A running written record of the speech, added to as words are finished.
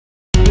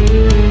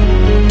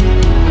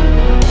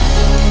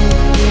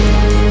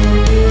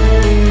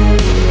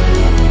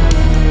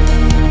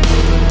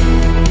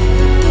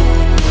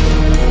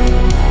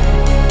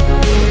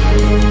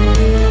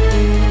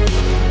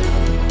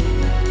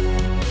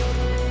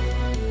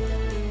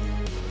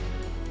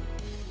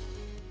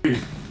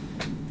3,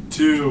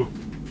 2,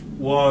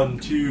 1,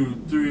 2,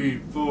 3,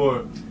 4.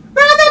 Run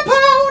the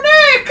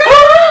pony,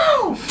 come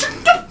on!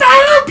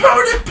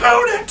 Pony,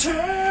 pony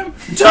time!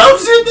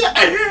 Doves in the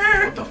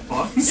air! What the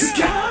fuck?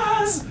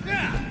 Skies!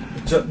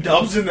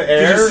 Doves in the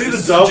air? Did you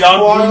see the dove John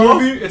fly Woo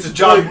off? movie? It's a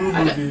John Woo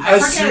movie.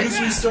 As soon as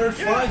we started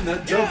flying,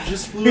 that dove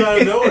just flew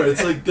out of nowhere.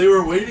 It's like they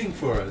were waiting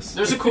for us.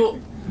 There's a cool...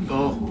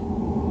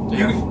 Oh.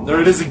 There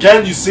it is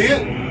again, you see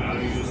it?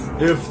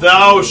 If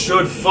thou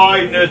should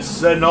find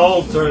it's an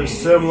altar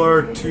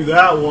similar to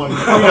that one. You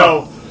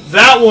know,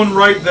 that one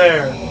right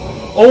there.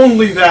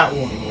 Only that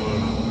one.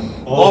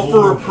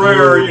 Offer a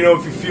prayer, you know,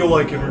 if you feel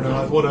like it or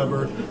not,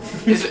 whatever.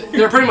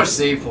 They're pretty much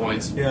save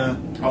points. Yeah.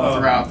 All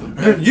throughout them.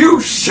 And you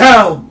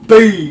shall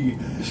be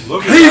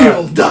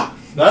healed.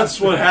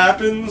 That's what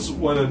happens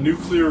when a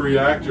nuclear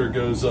reactor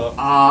goes up.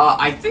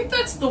 I think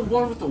that's the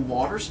one with the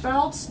water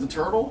spouts. The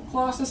turtle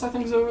Colossus, I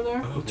think, is over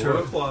there. Oh,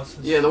 turtle Colossus.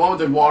 Yeah, the one with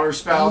the water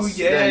spouts. Oh,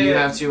 yeah. That you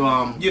have to,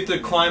 You have to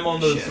climb on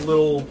those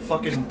little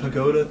fucking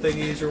pagoda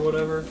thingies or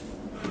whatever.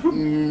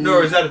 No,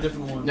 or is that a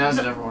different one? No, that's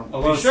a different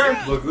one. Unless, sure?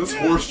 Look, this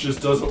horse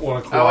just doesn't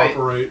want to Oh, wait.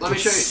 cooperate. Let me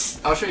show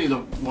you. I'll show you the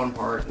one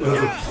part.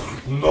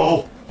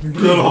 No.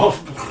 Get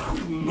off.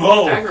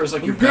 No. Aggro's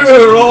like your Get best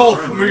off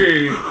friend.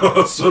 me!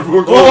 I said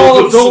we're going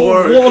Oh, this don't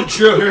way. want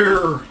you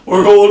here!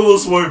 We're going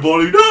this way,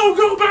 buddy. No,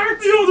 go back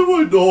the other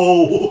way.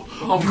 No.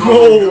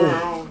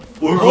 Oh,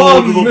 We're Run,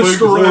 going to the big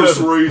Mr. horse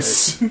Ed.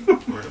 race.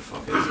 Where the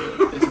fuck is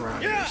it? It's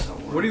around here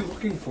somewhere. What are you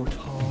looking for,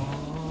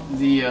 Tom?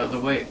 The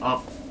way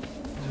up.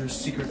 Is there a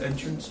secret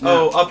entrance?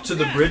 No. Oh, up to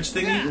the bridge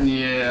thingy?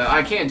 Yeah,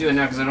 I can't do it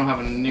now because I don't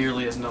have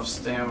nearly enough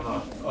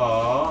stamina.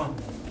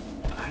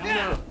 I don't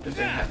know if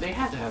they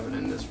had to have it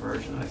in this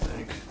version, I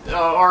think.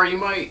 Or you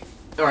might...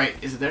 Alright,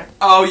 is it there?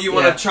 Oh, you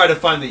want Yeah. to try to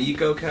find the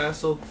eco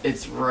castle?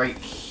 It's right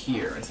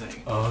here, I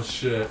think. Oh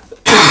shit.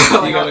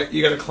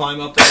 You gotta climb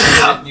up there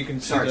and you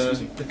can see Sorry,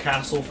 excuse me. the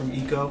castle from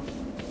eco.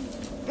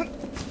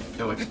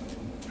 Oh, wait.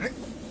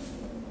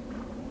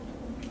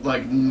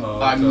 Like,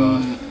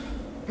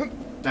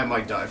 I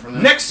might die from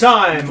this. Next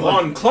time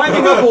on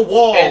Climbing Up a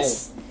Wall!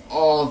 It's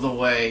all the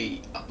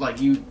way... Like,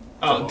 you...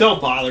 Oh, don't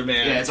bother,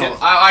 man. Yeah, it's all...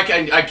 I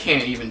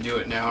can't even do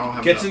it now. I don't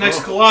have Get to enough.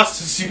 next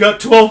Colossus, you got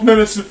 12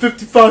 minutes and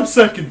 55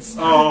 seconds.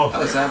 Oh.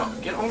 How is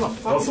that? Get on the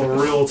fucking... That's a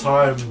real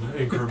time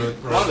increment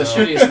right One of the now.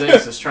 shittiest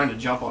things is trying to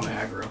jump on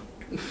aggro.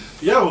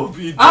 Yeah, we'll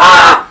be...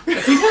 Ah! Keep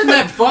hitting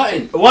that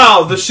button!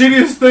 Wow, the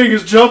shittiest thing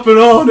is jumping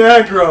on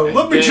aggro.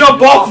 Let me Get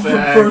jump off off of him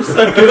for a aggro.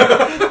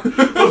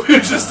 second. Let me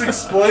just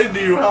explain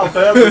to you how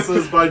bad this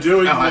is by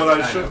doing Oh, what I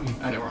know.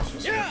 shouldn't. I know where I'm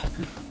supposed to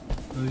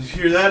go. Did you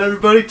hear that,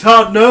 everybody?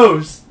 Todd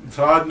knows.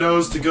 Todd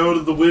knows to go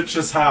to the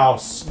witch's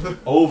house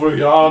over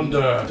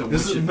yonder. The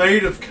Is it witches-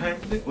 made of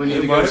candy? We need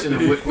It to go might to the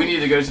be. we need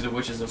to go to the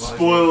witches of Oz.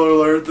 Spoiler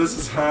alert, this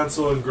is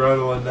Hansel and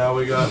Gretel, and now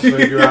we gotta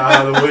figure out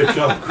how to wake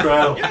up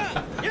Gretel.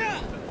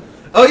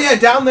 Oh yeah,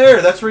 down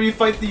there. That's where you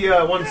fight the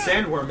one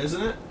sandworm,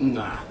 isn't it?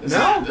 Nah.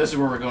 No? This is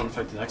where we're going to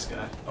fight the next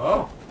guy.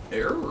 Oh.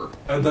 Error.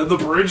 And then the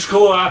bridge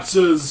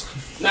collapses,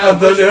 No, and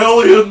then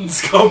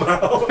aliens come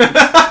out.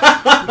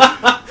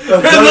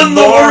 And then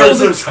the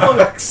Mars world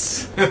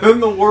attacks. And then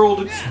the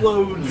world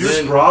explodes. Pierce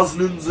Then-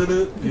 Brosnan's in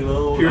it, you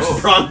know.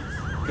 Pierce Brosnan.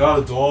 Got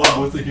a dog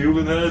with a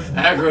human head.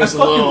 Aggro's I a fucking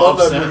little love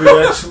upset. that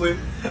movie, actually.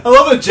 I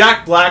love that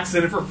Jack Black's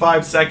in it for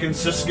 5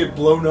 seconds just to get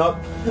blown up.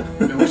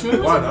 Which movie?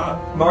 Why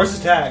not? Mars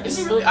Attacks. Is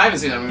it really? I haven't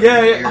seen that movie. Yeah,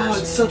 in yeah. Oh, years.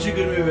 it's such a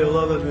good movie. I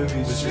love that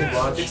movie. Did you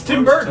watch It's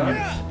Tim Mars Burton.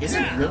 Attacks? Is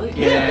it really?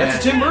 Yeah,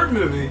 that's a Tim Burton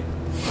movie.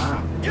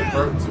 Wow. Tim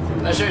Burton's a good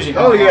That shows you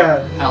how, Oh,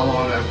 yeah. how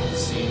long I've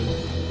seen,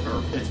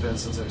 or it's been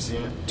since I've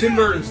seen it. Tim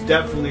Burton's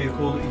definitely a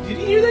cool... Did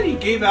you hear that he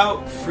gave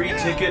out free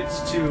tickets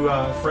to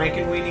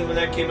Frankenweenie when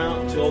that came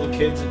out to all the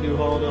kids at New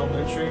Holland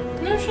Elementary?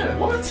 No shit.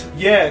 What?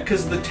 Yeah,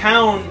 because the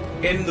town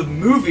in the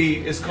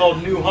movie is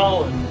called New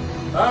Holland.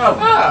 Oh.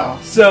 Oh.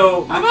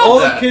 So How about all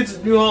that? the kids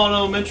at New Holland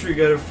Elementary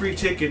got a free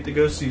ticket to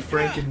go see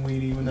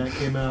Frankenweenie when that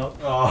came out.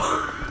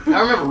 Oh. I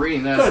remember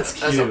reading that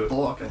That's as a cute.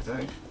 book, I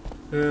think.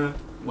 Yeah.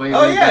 Way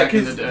Oh yeah, back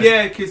in the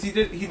because day.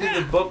 he did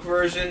the book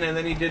version and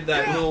then he did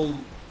that little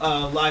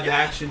live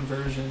action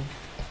version.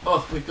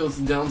 Oh, it goes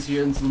down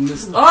here into the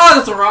mist. Oh,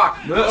 that's a rock!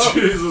 Oh.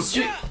 Jesus.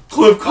 Gee.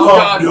 Clip Oh,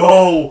 God.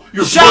 no!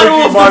 You're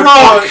Shadow of breaking the my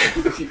Rock!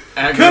 foot.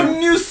 Aggro.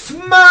 Couldn't you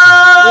smile?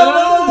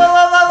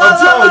 I'm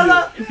telling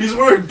you, he's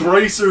wearing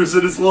bracers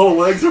and his little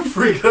legs are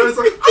freaking out. He's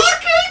like, I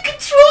can't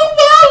control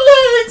my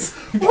legs!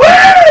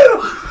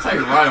 Woo! That's how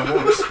you ride a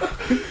horse.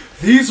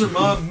 These are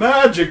my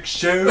magic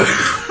shoes.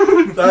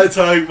 They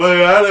take me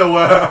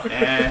anywhere.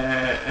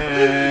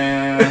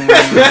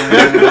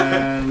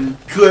 And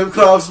Clip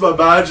Clop's my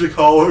magic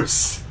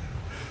horse.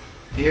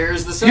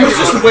 here's the He second was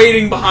just one.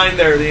 waiting behind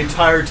there the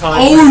entire time.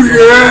 Oh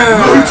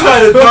yeah!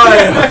 Lieutenant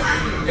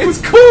Dan!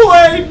 It's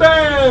Kool-Aid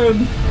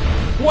Man!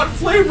 What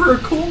flavor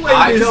of Kool-Aid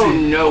I is don't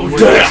it? know what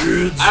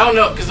Damn. I don't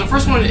know, because the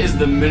first one is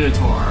the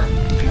Minotaur.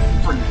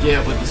 I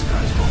forget what this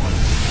guy's called.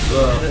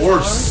 The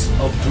horse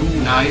of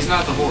doom. Nah, he's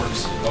not the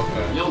horse.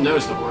 Okay. You'll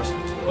notice the horse.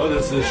 What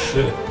is this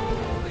shit?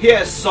 He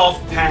has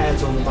soft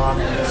pads on the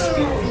bottom of his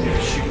feet when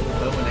you shoot with a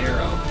bow and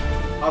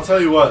arrow. I'll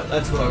tell you what.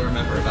 That's what I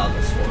remember about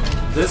this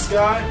one. this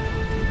guy,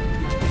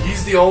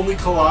 he's the only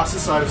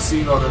Colossus I've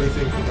seen on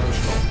anything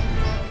promotional.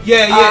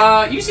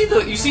 Yeah. You see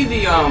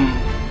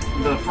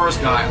the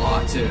first guy a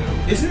lot too.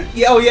 Isn't?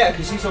 Yeah. Oh yeah,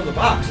 because he's on the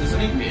box, isn't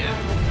he?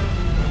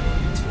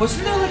 Yeah.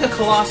 Wasn't there like a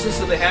Colossus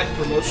that they had in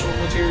promotional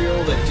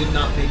material that did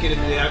not make it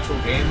into the actual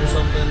game or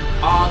something?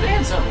 They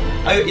had several.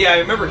 I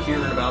remember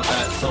hearing about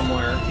that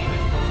somewhere.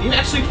 Can you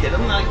actually hit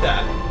him like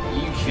that?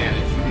 You can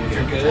if you can If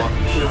you're get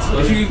good.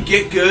 good. If you can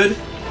get good.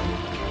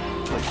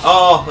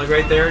 Oh, like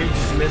right there, you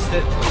just missed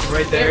it.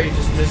 Right there, you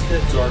just missed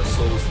it. Dark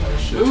Souls, that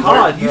shit. Ooh,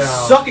 Todd, you now.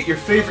 suck at your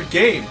favorite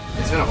game.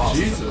 It's been a while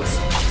since Jesus.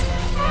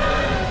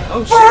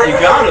 Oh shit, you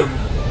got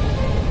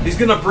him. He's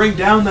gonna bring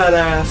down that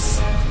ass.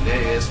 There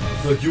he is.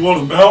 He's like, you want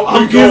to mount?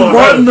 I'm getting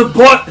right in the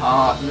butt.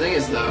 The thing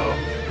is though.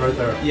 Right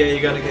there. Yeah,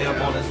 you gotta get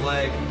up on his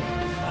leg.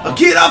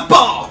 Get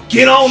up,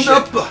 get on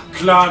up.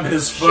 Climb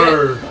his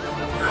fur.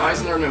 Why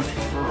isn't there no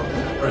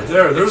fur? Right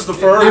there. There's the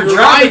fur. They're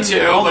trying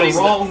to, on but the he's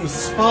wrong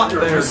spot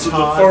You're there, missing the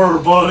Todd.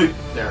 fur, buddy.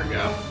 There we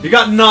go. You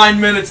got 9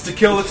 minutes to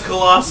kill this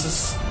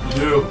Colossus. You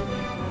do.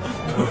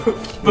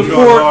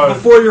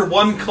 Before your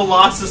one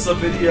Colossus a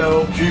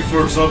video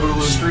Kiefer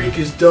Sutherland streak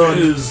is done.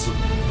 is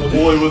the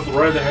boy with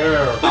red hair.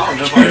 Oh,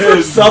 no,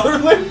 Kiefer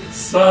Sutherland?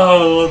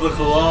 Son of the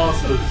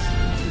Colossus.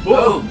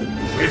 Whoa.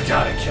 We've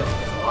got to kill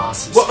the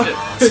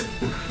Colossus.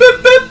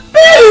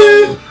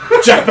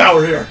 Jack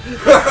Bauer here.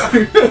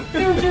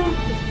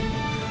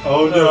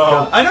 Oh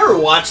no. I never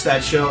watched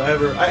that show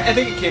ever. I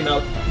think it came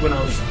out when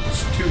I was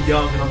too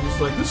young, and I'm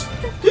just like,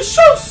 this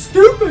show's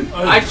stupid.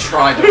 I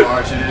tried to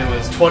watch it, and it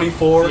was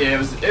 24.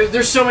 Yeah,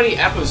 there's so many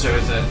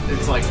episodes that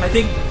it's like. I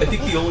think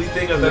the only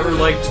thing I've ever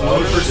liked Oh,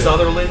 Kiefer shit.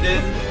 Sutherland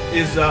in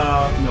is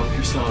No,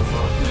 you're still on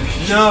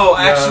fun. no,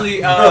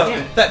 actually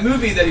Damn it. that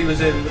movie that he was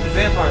in with the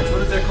vampires.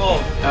 What is that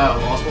called?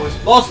 Lost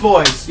Boys. Lost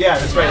Boys. Yeah,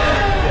 that's right.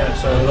 Yeah,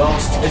 sorry.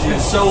 Lost It's been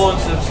so long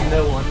since I've seen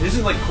that one.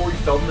 Isn't like Corey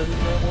Feldman in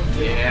that one?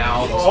 Yeah,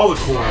 All the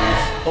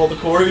corners. All the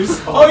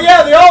Coreys. Oh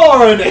yeah, they all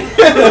are in it.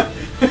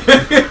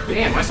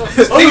 damn, I saw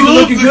Things are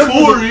looking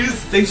good.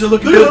 Things are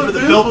looking good for the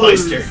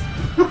Beltmeister.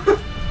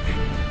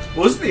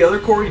 Wasn't the other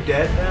Corey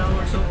dead now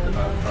or something?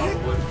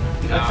 Probably.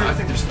 No, I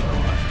think they're still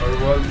alive. Or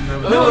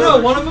what?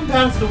 No, one of them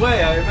passed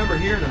away. I remember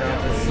hearing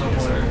about this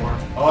somewhere.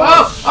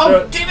 Oh,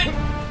 shit. damn it!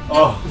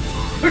 Oh,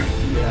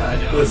 Yeah, I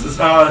know. this is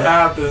how it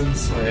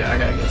happens. Yeah, I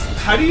gotta get some.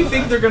 How do you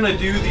think they're gonna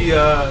do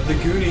the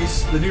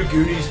Goonies, the new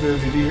Goonies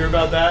movie? Do you hear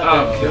about that?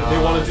 Oh,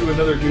 They want to do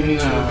another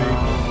Goonies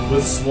movie.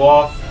 With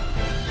Sloth.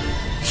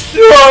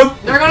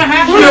 They're gonna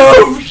have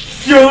to.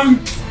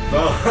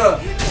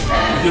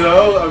 You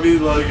know, I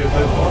mean, like, if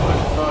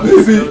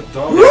they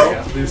don't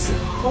have to be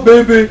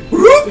Baby.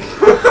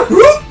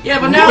 Yeah,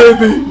 but now,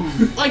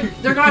 like,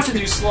 they're gonna have to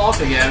do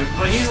Sloth again.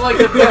 But he's like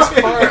the best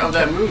part of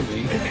that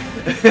movie.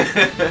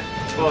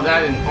 Well,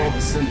 that and all the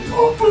Cindy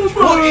Lauper.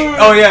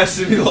 Oh yeah,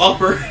 Cyndi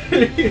Lauper.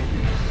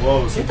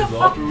 Whoa, Cindy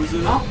Lauper was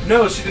in it?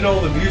 No, she did all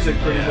the music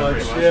pretty Yeah,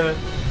 much. pretty much.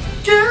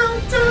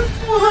 Yeah.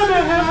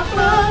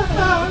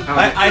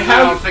 I I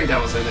don't think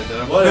that was in it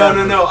though.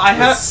 Whatever. No. I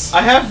It's-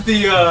 have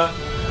the.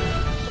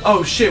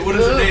 Oh shit! What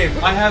is her name?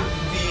 I have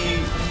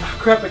the. Oh,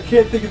 crap! I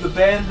can't think of the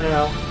band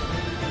now.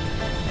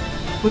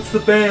 What's the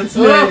band's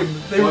name?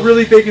 They were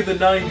really big in the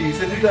 '90s.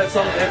 They did that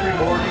song every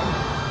morning.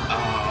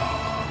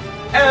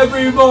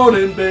 Every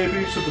morning,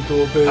 baby, shut the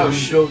door, baby. Oh,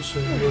 shit. Don't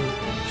say no.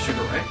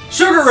 Sugar Ray.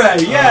 Sugar Ray,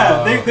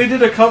 yeah, Oh. they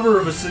did a cover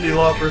of a Cyndi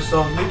Lauper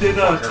song. They did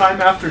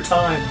Time After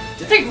Time.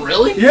 Did they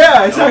really?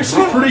 Yeah, it's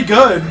actually pretty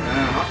good. I'll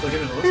have to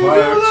give it a listen. My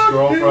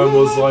ex-girlfriend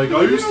was like,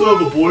 I used to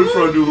have a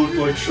boyfriend who looked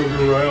like Sugar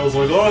Ray. I was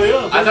like, oh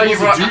yeah, I thought he you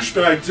was a were-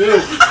 douchebag too.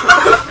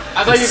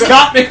 I thought you were.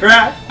 Scott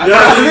McGrath. I Yeah. I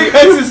thought, think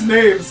that's his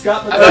name,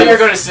 Scott McGrath. I thought you were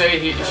gonna say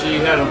she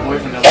had a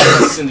boyfriend that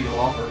was like Cyndi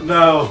Lauper.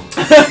 No.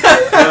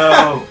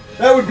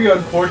 That would be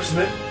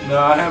unfortunate. No,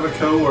 I have a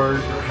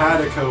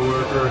had a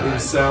coworker who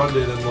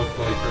sounded and looked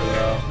like her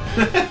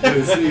though. It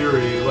was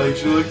eerie. Like,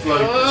 she looked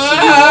like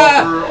Cyndi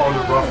Lauper on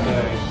a rough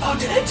day. Oh,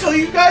 did I tell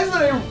you guys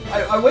that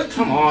I went to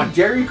Come on.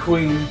 Dairy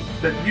Queen?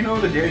 That you know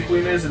what a Dairy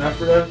Queen is in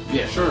Ephrata?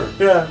 Yeah. Sure.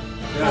 Yeah.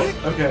 Yeah.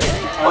 Okay.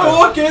 I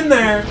walk in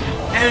there,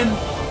 and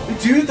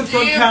the dude at the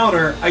front Damn.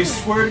 counter, I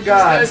swear to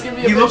God, guy's gonna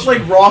be a he looked bitch.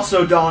 like Ross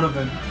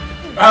O'Donovan.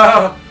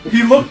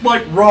 He looked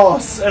like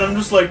Ross, and I'm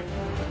just like,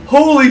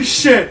 holy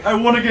shit, I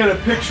want to get a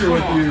picture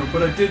with you,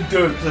 but I didn't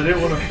do it because I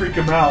didn't want to freak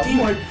him out. I'm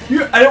like,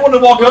 I didn't want to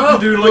walk up to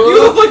the dude like, you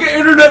look like an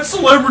internet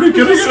celebrity,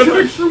 can I get a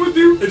picture with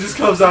you? It just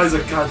comes out, he's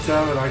like, God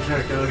damn it, I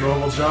can't get a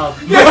normal job.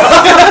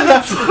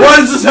 Why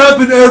does this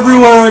happen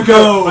everywhere I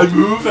go? I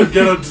move and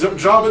get a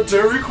job at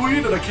Dairy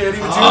Queen and I can't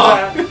even do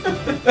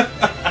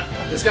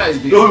that. This guy's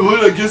being. Oh,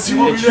 wait, I guess you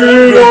want me to Get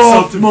animate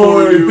off something my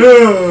for you.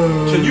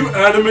 head. Can you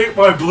animate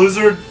my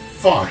Blizzard?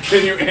 Fuck,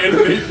 can you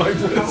animate my Come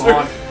Blizzard?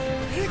 on.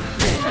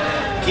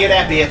 Get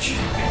that bitch.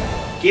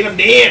 Get him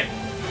dead.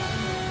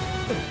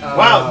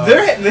 Wow,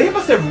 they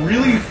must have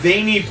really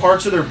veiny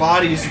parts of their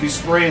bodies to be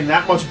spraying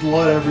that much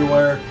blood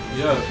everywhere.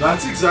 Yeah,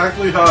 that's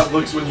exactly how it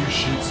looks when you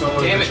shoot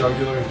someone in Damn the it.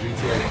 jugular in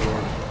GTA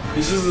 4.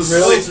 It's just a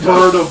Really?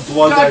 spurt of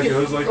blood God, that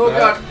goes like oh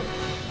that. god.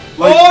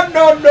 Like, Oh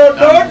no!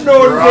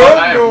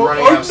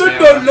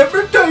 Let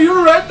me tell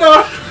you right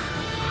now.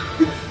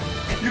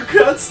 You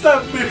can't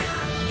stop me.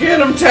 Get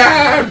him,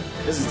 Tad!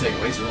 This is taking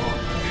way too long.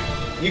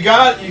 You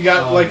got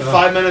like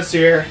 5 minutes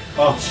here.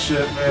 Oh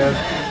shit, man.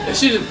 It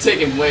should have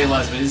taken way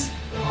less, but his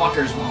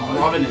fucker's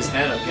rubbing his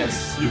head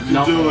against You can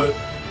nothing. do it.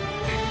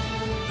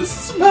 This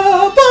is Fucking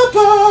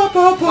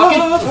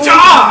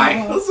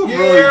die! That's a really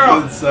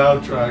good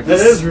soundtrack. That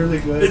is really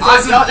good. It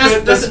doesn't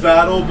fit this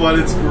battle, but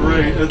it's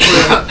great. It's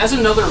That's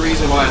another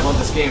reason why I love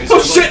this game.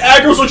 Oh shit,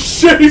 Aggro's like,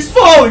 shit, he's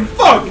falling!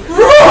 Fuck!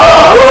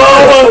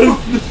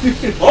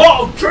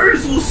 Oh,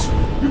 Jesus!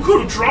 You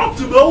could have dropped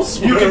him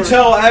elsewhere. You can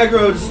tell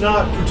Aggro does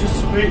not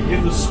participate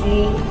in the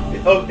school,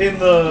 in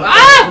the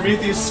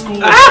Prometheus school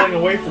of running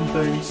away from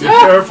things. Be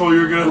careful,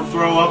 you're gonna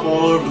throw up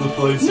all over the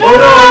place. Oh no,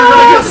 you're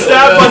gonna get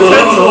stabbed by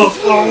tentacles!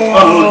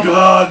 Oh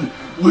god,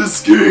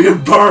 whiskey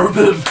and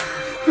bourbon.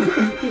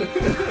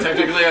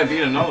 Technically, I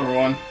beat another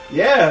one.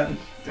 Yeah.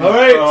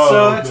 Alright,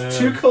 so that's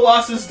man. 2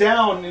 Colossus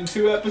down in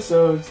 2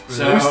 episodes.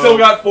 So we still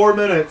got 4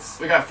 minutes.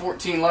 We got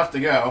 14 left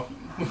to go.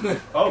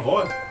 Oh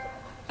boy.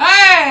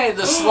 Hey,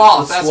 the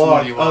sloth. That's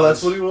what he was. Oh,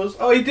 that's what he was?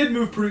 Oh, he did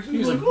move pretty. He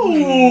was like,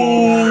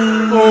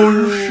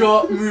 oh,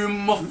 shot me in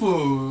my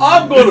foot.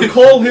 I'm gonna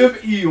call him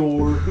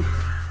Eeyore.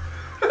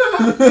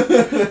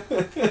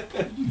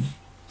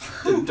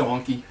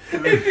 Donkey.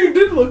 You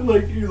did look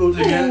like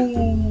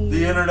Eeyore.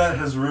 The internet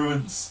has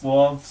ruined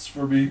sloths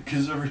for me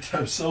because every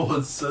time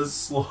someone says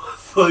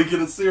sloth, like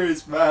in a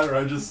serious matter,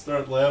 I just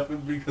start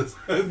laughing because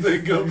I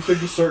think of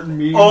certain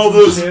memes. all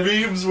those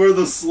memes where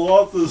the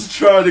sloth is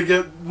trying to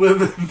get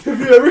women. Have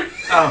you ever?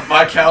 Oh,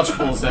 my couch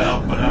pulls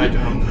out, but I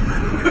don't.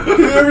 Have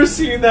you ever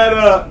seen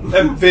that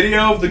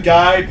video of the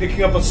guy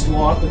picking up a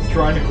sloth that's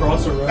trying to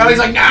cross a road? Oh, he's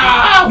like,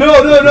 no! No!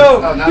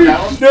 Oh, not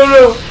that one?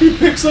 No. He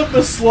picks up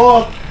the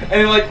sloth and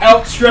it like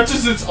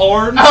outstretches its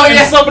arms. Oh, and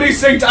yeah. somebody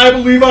sings "I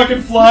Believe I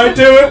Can Fly"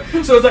 to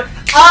it. So it's like,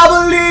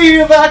 I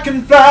believe I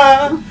can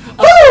fly.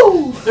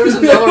 Woo! There was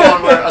another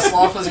one where a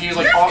sloth was, he was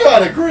like, You've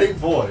got a great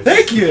voice.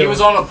 Thank you. he was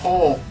on a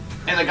pole,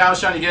 and the guy was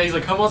trying to get it. He's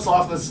like, come on,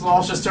 sloth. And the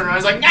sloth just turned around.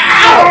 He's like,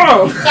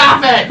 no!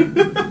 Stop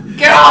it!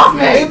 Get off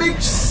They me!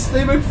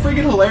 make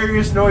freaking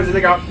hilarious noise and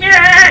they go.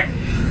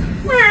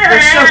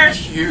 They're so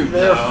cute,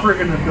 They're though.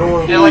 freaking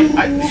adorable. And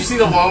like, did you see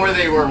the one where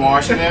they were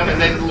washing them and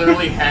then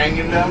literally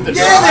hanging them to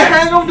dry? Yeah, they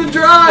hang them to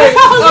dry.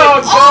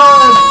 Oh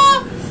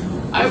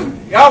god! I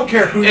don't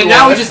care who. And you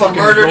now are, we that's just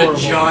fucking murdered adorable.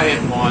 a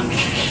giant one.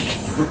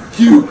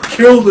 You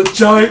killed a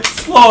giant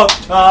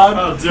sloth, Todd.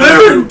 Oh, dude.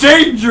 They're in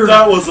danger.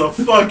 That was a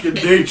fucking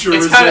nature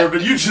It's reserve,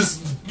 and you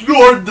just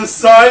ignored the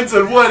signs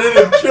and went in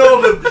and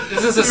killed him.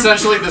 This is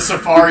essentially the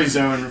Safari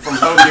Zone from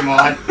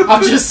Pokemon.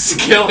 I'm just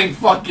killing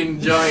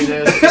fucking giant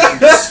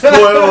ass.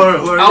 Spoiler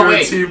alert, Oh, you're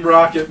wait. a Team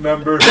Rocket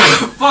member.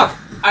 Fuck!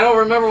 I don't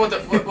remember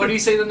what do you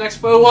say the next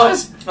bow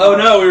was? Oh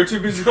no, we were too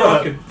busy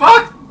fucking.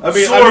 Fuck!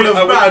 Sword of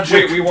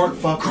magic. Wait, we weren't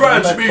fucking.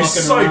 Grant we me were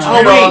sight fucking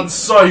around. beyond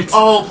sight.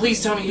 Oh,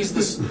 please tell me he's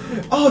this.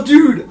 Oh,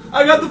 dude,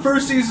 I got the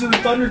first season of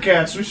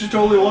Thundercats. We should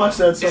totally watch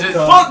that sometime.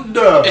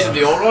 Thunder! Is it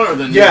the old one or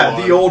the new Yeah,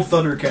 one? the old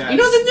Thundercats. You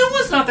know, the new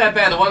one's not that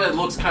bad. The one that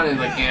looks kind of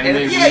like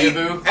anime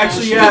weeaboo.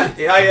 Actually, yeah,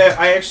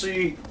 I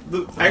actually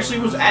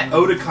was at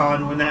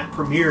Otakon when that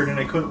premiered, and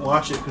I couldn't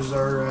watch it because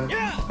our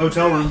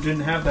hotel room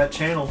didn't have that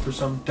channel for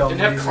some dumb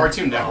Didn't have reason.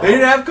 Cartoon Network. They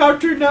didn't have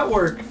Cartoon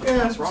Network.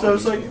 Yeah, What's wrong so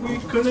it's with like we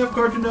couldn't have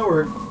Cartoon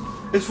Network.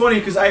 It's funny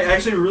because I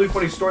actually have a really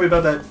funny story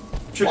about that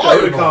trip to Why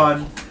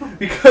Otakon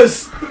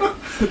because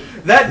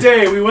that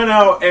day we went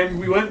out and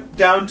we went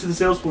down to the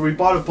sales floor. We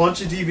bought a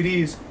bunch of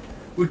DVDs.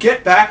 We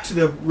get back to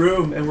the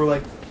room and we're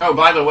like, Oh,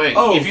 by the way,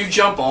 Oh. if you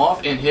jump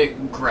off and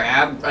hit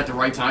grab at the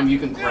right time, you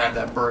can grab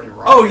that bird and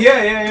run. oh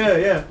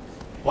yeah.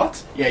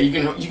 What? Yeah, you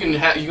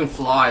can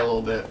fly a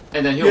little bit,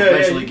 and then he'll Yeah,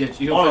 eventually yeah,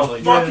 get you. He'll On a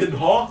eventually fucking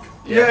hawk?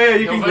 Yeah,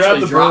 you He'll can grab eventually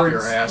the drop birds.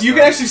 your ass, You can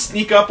though. actually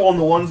sneak up on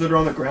the ones that are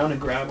on the ground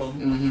and grab them,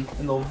 Mm-hmm.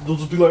 and they'll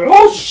just be like,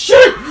 "Oh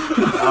shit!"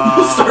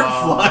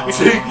 Start flying.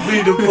 Take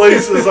me to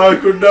places I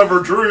could never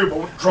dream.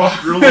 I'll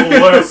drop your little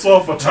ass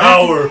off a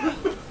tower.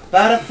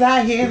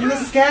 Butterfly in the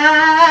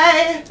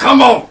sky.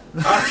 Come on!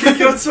 I can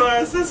get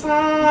twice as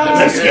high.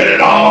 Let's get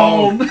it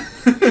on!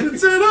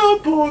 It's an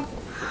outboard.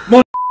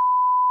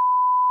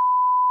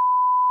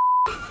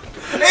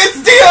 It's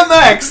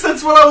DMX.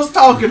 That's what I was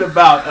talking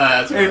about.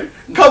 That's right.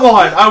 And, come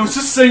on, I was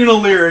just singing a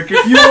lyric.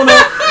 If you wanna,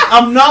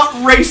 I'm not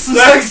racist.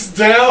 Thanks,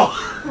 Dale.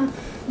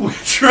 We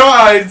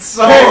tried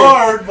so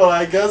hard, but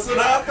I guess it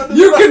happened.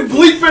 You can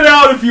bleep it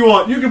out if you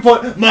want. You can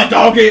put my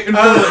dog ate in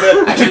front of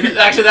it.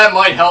 Actually, that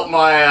might help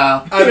my.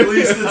 At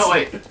least it's Oh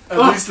wait! at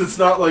least it's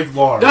not like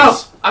Lars. No,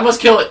 I must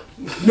kill it.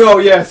 No,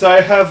 yes, I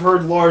have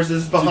heard Lars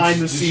is Did behind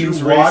you- the scenes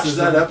Did you watch racism.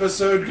 that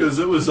episode? Because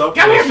it was up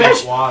Come for here, a short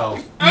bitch.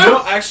 while.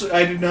 No, actually,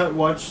 I did not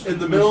watch. In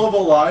the middle of a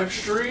live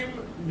stream,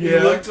 you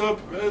Yeah. looked up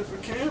at the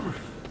camera.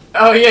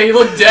 Oh yeah, you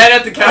look dead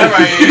at the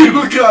camera.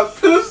 He got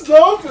pissed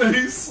off and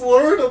he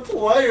slurred a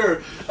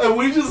player, and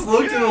we just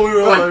looked at him and we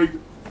were Like- like,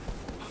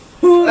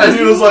 and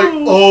he was like,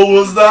 "Oh,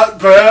 was that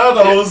bad?"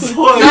 I was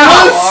like,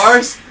 No,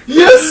 Lars.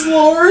 Yes,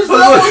 Lars,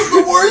 that was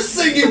the worst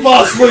thing you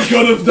possibly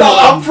could have No,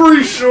 I'm done.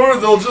 pretty sure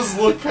they'll just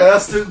look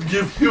past it and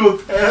give you a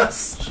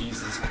pass.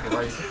 Jesus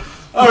Christ.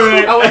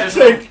 Alright, Oh, wait, I there's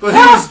think But he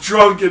was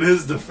drunk in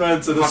his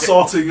defense and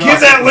assaulting us. Get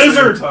that at the same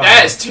lizard! time.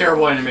 That is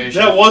terrible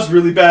animation. that was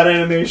really bad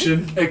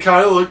animation. It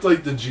kind of looked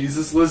like the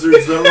Jesus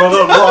lizards that run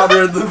on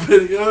water in the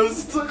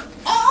videos. It's like,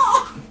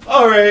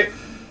 Alright,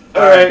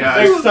 Alright,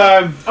 guys. next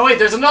time. Oh wait,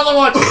 there's another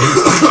one!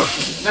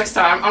 Next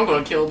time, I'm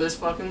gonna kill this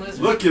fucking lizard.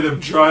 look at him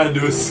trying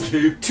to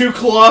escape. 2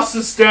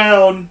 Colossus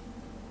down.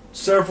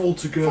 Several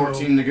to go.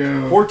 14 to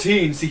go.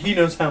 14. See, he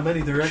knows how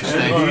many there actually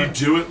Can are. he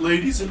do it,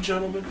 ladies and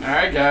gentlemen?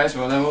 Alright guys,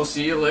 well then we'll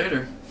see you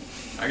later.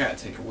 I gotta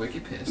take a wiki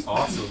piss.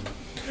 Awesome.